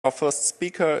Our first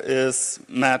speaker is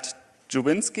Matt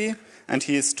Dziubinski, and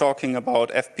he is talking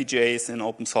about FPGAs in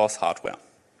open source hardware.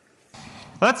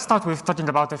 Let's start with talking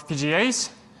about FPGAs.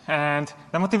 And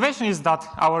the motivation is that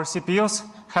our CPUs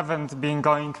haven't been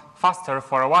going faster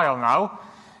for a while now.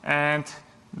 And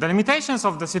the limitations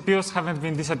of the CPUs haven't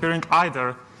been disappearing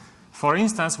either. For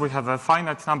instance, we have a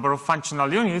finite number of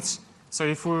functional units. So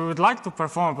if we would like to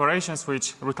perform operations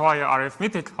which require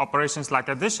arithmetic operations like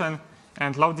addition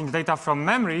and loading data from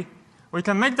memory, we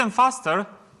can make them faster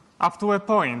up to a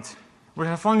point. We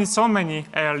have only so many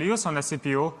ALUs on a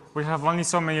CPU, we have only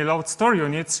so many load store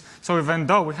units, so even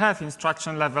though we have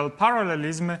instruction level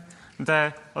parallelism,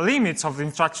 the limits of the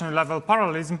instruction level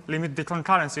parallelism limit the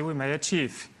concurrency we may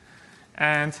achieve.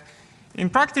 And in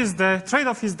practice, the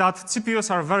trade-off is that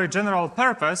CPUs are very general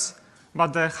purpose,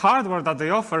 but the hardware that they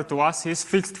offer to us is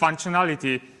fixed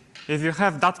functionality. If you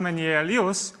have that many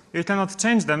ALUs, you cannot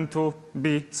change them to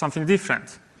be something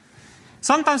different.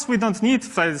 Sometimes we don't need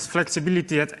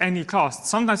flexibility at any cost.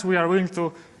 Sometimes we are willing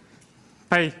to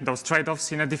pay those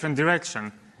trade-offs in a different direction.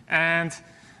 And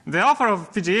the offer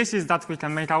of FPGAs is that we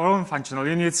can make our own functional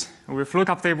units with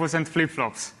lookup tables and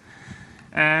flip-flops.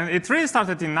 And it really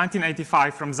started in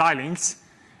 1985 from Xilinx,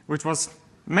 which was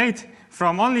made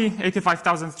from only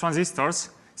 85,000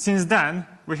 transistors. Since then,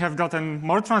 we have gotten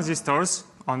more transistors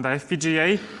on the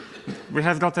FPGA. We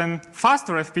have gotten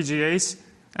faster FPGAs,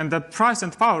 and the price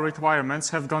and power requirements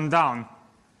have gone down.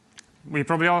 We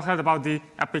probably all heard about the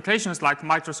applications like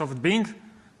Microsoft Bing,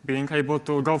 being able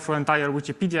to go through entire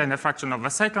Wikipedia in a fraction of a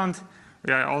second.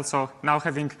 We are also now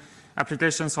having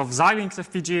applications of Xilinx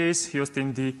FPGAs used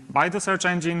in the Baidu search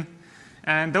engine.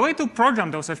 And the way to program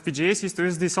those FPGAs is to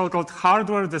use the so-called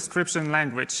hardware description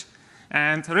language.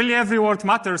 And really every word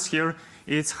matters here.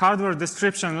 It's hardware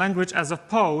description language as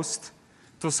opposed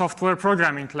to software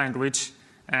programming language.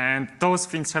 And those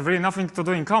things have really nothing to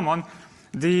do in common.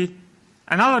 The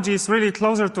analogy is really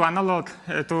closer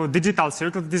to digital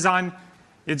circuit design.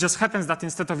 It just happens that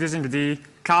instead of using the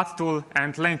CAD tool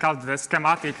and laying out the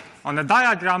schematic on a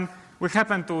diagram, we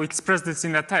happen to express this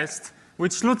in a text,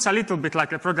 which looks a little bit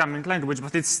like a programming language,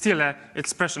 but it's still an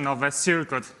expression of a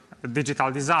circuit, a digital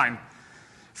design.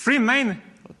 Three main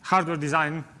hardware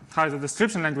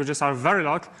description languages are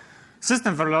Verilog,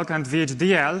 System Verilog, and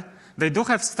VHDL. They do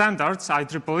have standards,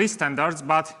 IEEE standards,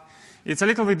 but it's a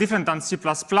little bit different than C++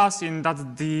 in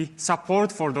that the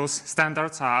support for those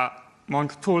standards among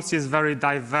tools is very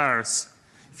diverse.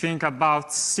 Think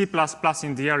about C++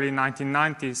 in the early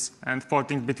 1990s and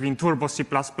porting between Turbo C++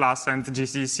 and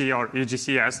GCC or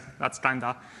EGCS. That's kind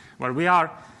of where we are.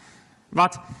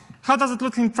 But how does it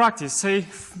look in practice? Say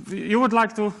you would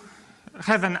like to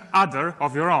have an adder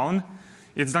of your own.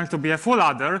 It's going to be a full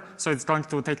adder, so it's going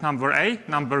to take number A,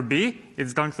 number B.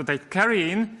 It's going to take carry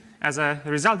in. As a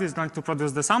result, it's going to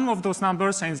produce the sum of those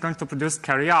numbers, and it's going to produce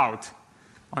carry out.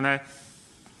 On a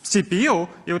CPU,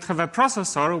 you would have a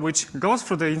processor which goes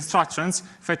through the instructions,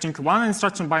 fetching one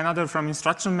instruction by another from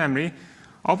instruction memory,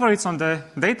 operates on the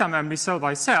data memory cell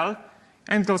by cell,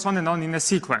 and goes on and on in a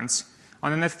sequence.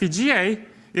 On an FPGA,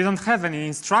 you don't have any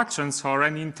instructions or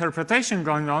any interpretation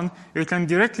going on. You can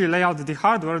directly lay out the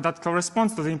hardware that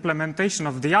corresponds to the implementation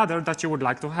of the adder that you would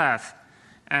like to have.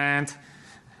 And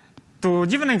to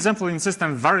give an example in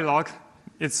system Verilog,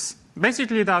 it's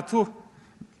basically there are two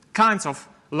kinds of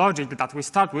logic that we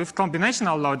start with.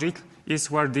 Combinational logic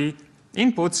is where the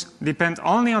inputs depend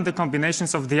only on the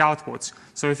combinations of the outputs.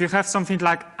 So if you have something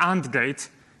like AND gate,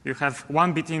 you have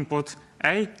 1-bit input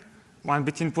A,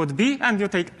 1-bit input B, and you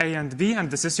take A and B,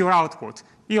 and this is your output.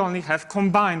 You only have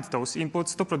combined those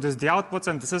inputs to produce the outputs,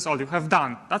 and this is all you have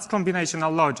done. That's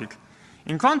combinational logic.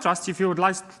 In contrast, if you would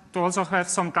like to also have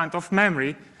some kind of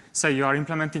memory, say you are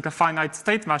implementing a finite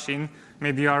state machine,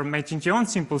 maybe you are making your own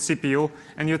simple CPU,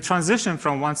 and you transition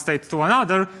from one state to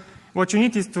another, what you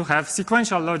need is to have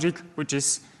sequential logic, which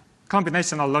is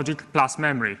combinational logic plus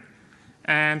memory.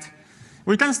 And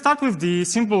we can start with the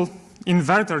simple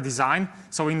inverter design.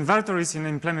 So inverter is an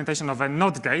implementation of a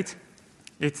NOT gate.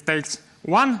 It takes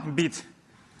 1-bit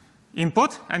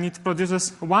input and it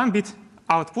produces 1-bit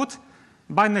output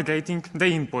by negating the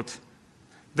input.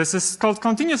 This is called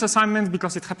continuous assignment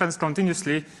because it happens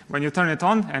continuously. When you turn it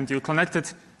on and you connect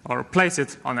it or place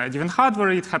it on a given hardware,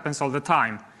 it happens all the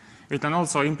time. You can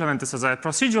also implement this as a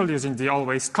procedural using the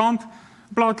always comp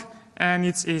block, and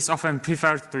it is often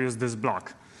preferred to use this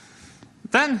block.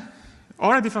 Then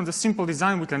already from the simple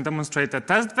design, we can demonstrate a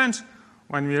test bench.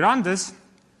 When we run this,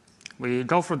 we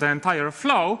go through the entire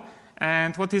flow.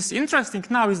 And what is interesting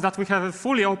now is that we have a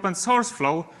fully open source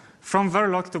flow from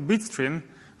Verilog to Bitstream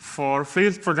for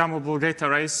field programmable gate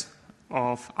arrays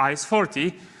of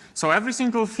IS-40. So every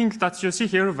single thing that you see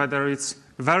here, whether it's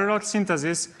Verilog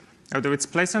synthesis, whether it's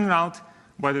place and route,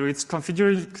 whether it's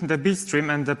configuring the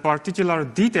bitstream and the particular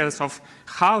details of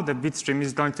how the bitstream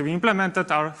is going to be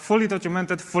implemented are fully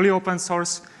documented, fully open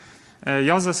source.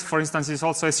 Yoses, for instance, is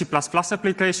also a C++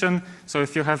 application. So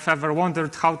if you have ever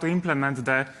wondered how to implement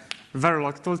the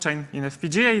Verilog toolchain in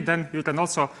FPGA, then you can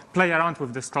also play around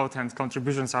with this code, and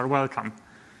contributions are welcome.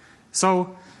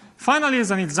 So finally,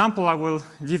 as an example, I will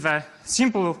give a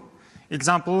simple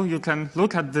example. You can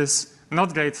look at this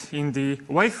NOT gate in the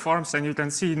waveforms, and you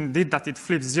can see indeed that it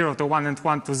flips 0 to 1 and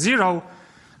 1 to 0.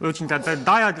 Looking at the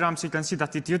diagrams, you can see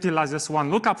that it utilizes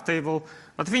one lookup table.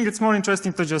 But I think it's more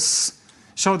interesting to just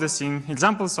show this in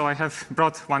examples. So I have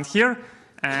brought one here,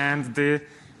 and the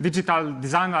digital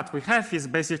design that we have is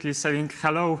basically saying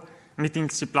hello meeting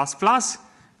C++,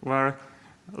 where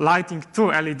lighting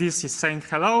 2 LEDs is saying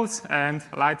hello, and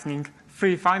lighting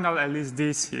 3 final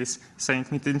LEDs is saying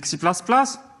meeting C++.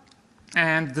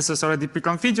 And this is already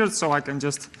pre-configured, so I can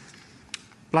just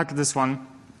plug this one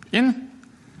in.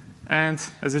 And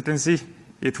as you can see,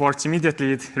 it works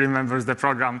immediately. It remembers the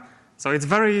program. So it's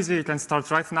very easy. You can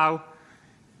start right now.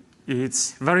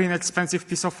 It's a very inexpensive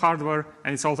piece of hardware,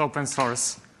 and it's all open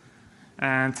source.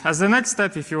 And as the next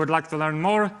step, if you would like to learn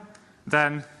more,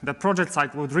 then the projects I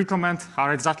would recommend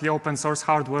are exactly open source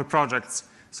hardware projects.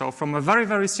 So from a very,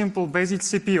 very simple basic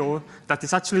CPU that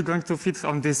is actually going to fit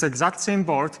on this exact same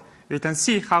board, you can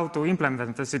see how to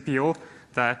implement the CPU.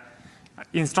 The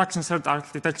instruction set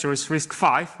architecture is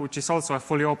RISC-V, which is also a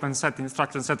fully open set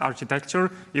instruction set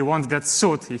architecture. You won't get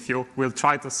sued if you will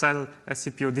try to sell a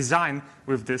CPU design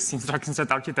with this instruction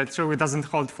set architecture. It doesn't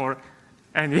hold for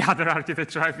any other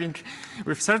architecture, I think,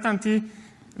 with certainty.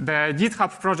 The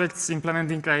GitHub projects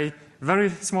implementing a very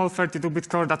small 32-bit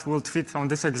core that would fit on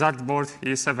this exact board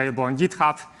is available on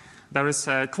GitHub. There is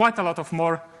quite a lot of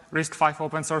more RISC-V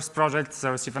open source projects.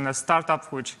 There is even a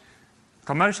startup which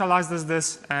commercializes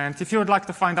this. And if you would like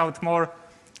to find out more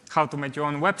how to make your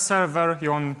own web server,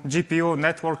 your own GPU,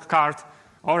 network card,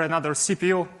 or another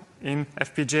CPU in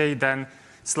FPGA, then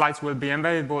slides will be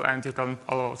available, and you can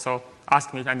also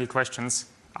ask me any questions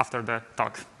after the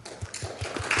talk.